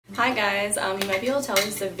Hi guys, you might be able to tell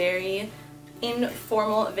this is a very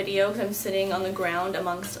informal video because I'm sitting on the ground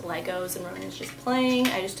amongst Legos and Ronan's just playing.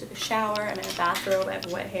 I just took a shower, I'm in a bathrobe, I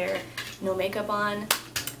have wet hair, no makeup on.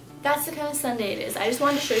 That's the kind of Sunday it is. I just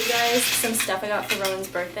wanted to show you guys some stuff I got for Ronan's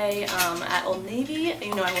birthday at Old Navy.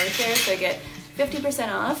 You know I work there, so I get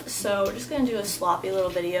 50% off, so we're just going to do a sloppy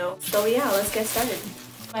little video. So yeah, let's get started.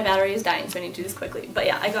 My battery is dying, so I need to do this quickly. But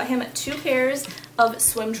yeah, I got him 2 pairs of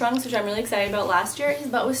swim trunks, which I'm really excited about. Last year, his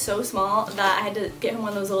butt was so small that I had to get him one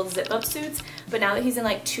of those little zip-up suits. But now that he's in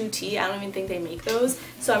like 2T, I don't even think they make those.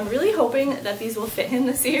 So I'm really hoping that these will fit him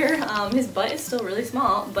this year. His butt is still really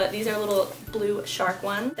small, but these are little blue shark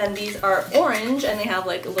ones. Then these are orange, and they have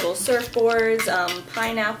like little surfboards,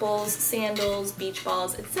 pineapples, sandals, beach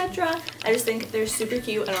balls, etc. I just think they're super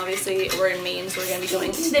cute, and obviously we're in Maine, so we're going to be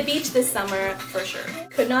going to the beach this summer for sure.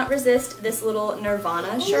 Could not resist this little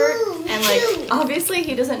Nirvana shirt, and like obviously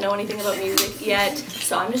he doesn't know anything about music yet,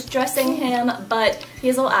 so I'm just dressing him, but he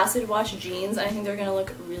has little acid wash jeans, and I think they're gonna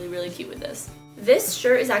look really, really cute with this. This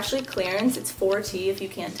shirt is actually clearance. It's 4T if you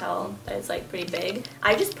can't tell. It's like pretty big.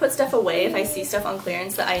 I just put stuff away if I see stuff on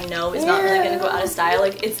clearance that I know is not really gonna go out of style.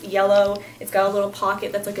 Like it's yellow, it's got a little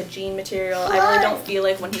pocket that's like a jean material. I really don't feel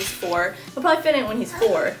like when he's 4. He'll probably fit in when he's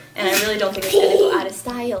 4, and I really don't think it's gonna go out of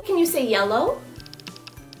style. Can you say yellow?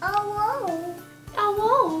 Hello.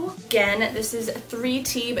 Hello. Again, this is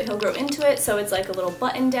 3T, but he'll grow into it, so it's like a little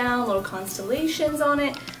button down, little constellations on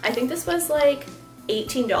it. I think this was like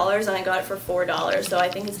 $18 and I got it for $4, so I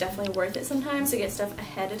think it's definitely worth it sometimes to get stuff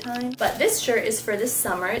ahead of time. But this shirt is for this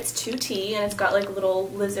summer. It's 2T and it's got like little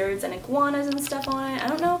lizards and iguanas and stuff on it. I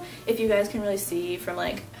don't know if you guys can really see from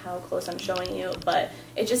like how close I'm showing you, but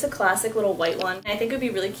it's just a classic little white one. And I think it would be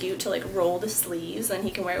really cute to like roll the sleeves, and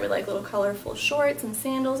he can wear it with like little colorful shorts and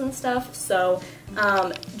sandals and stuff. So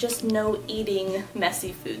just no eating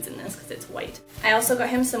messy foods in this because it's white. I also got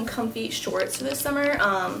him some comfy shorts for this summer.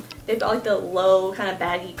 They've got like the low kind of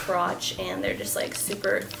baggy crotch, and they're just like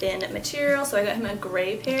super thin material, so I got him a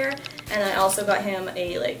gray pair, and I also got him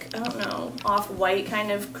a like, I don't know, off-white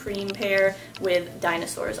kind of cream pair with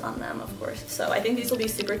dinosaurs on them, of course. So I think these will be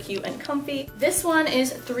super cute and comfy. This one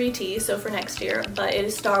is 3T, so for next year, but it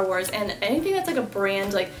is Star Wars, and anything that's like a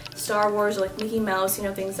brand like Star Wars or like Mickey Mouse, you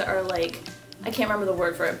know, things that are like, I can't remember the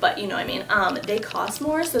word for it, but you know what I mean. They cost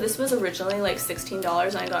more, so this was originally like $16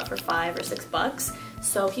 and I got it for $5 or $6.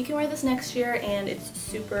 So he can wear this next year, and it's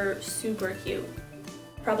super, super cute.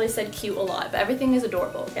 Probably said cute a lot, but everything is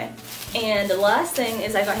adorable, okay? And the last thing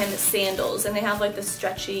is I got him the sandals, and they have like the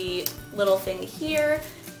stretchy little thing here.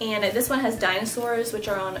 And this one has dinosaurs, which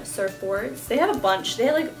are on surfboards. They have a bunch. They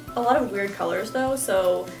had like a lot of weird colors though,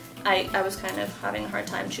 so I was kind of having a hard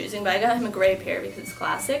time choosing, but I got him a gray pair because it's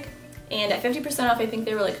classic. And at 50% off, I think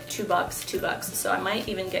they were like $2, so I might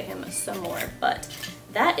even get him some more. But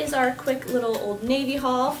that is our quick little Old Navy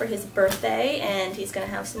haul for his birthday, and he's gonna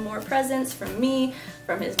have some more presents from me,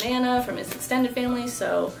 from his Nana, from his extended family,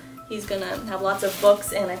 so he's gonna have lots of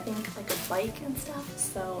books and I think like a bike and stuff,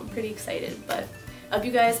 so I'm pretty excited. But I hope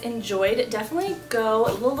you guys enjoyed. Definitely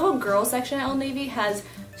go. The little girl section at Old Navy has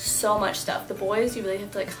so much stuff. The boys, you really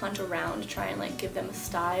have to like hunt around to try and like give them a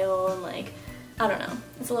style, and like, I don't know,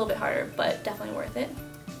 it's a little bit harder, but definitely worth it.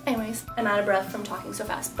 Anyways, I'm out of breath from talking so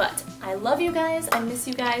fast, but I love you guys, I miss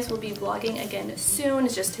you guys. We'll be vlogging again soon.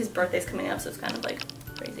 It's just his birthday's coming up, so it's kind of like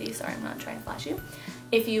crazy. Sorry, I'm not trying to flash you.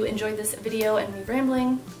 If you enjoyed this video and me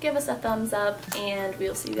rambling, give us a thumbs up, and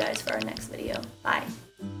we'll see you guys for our next video. Bye.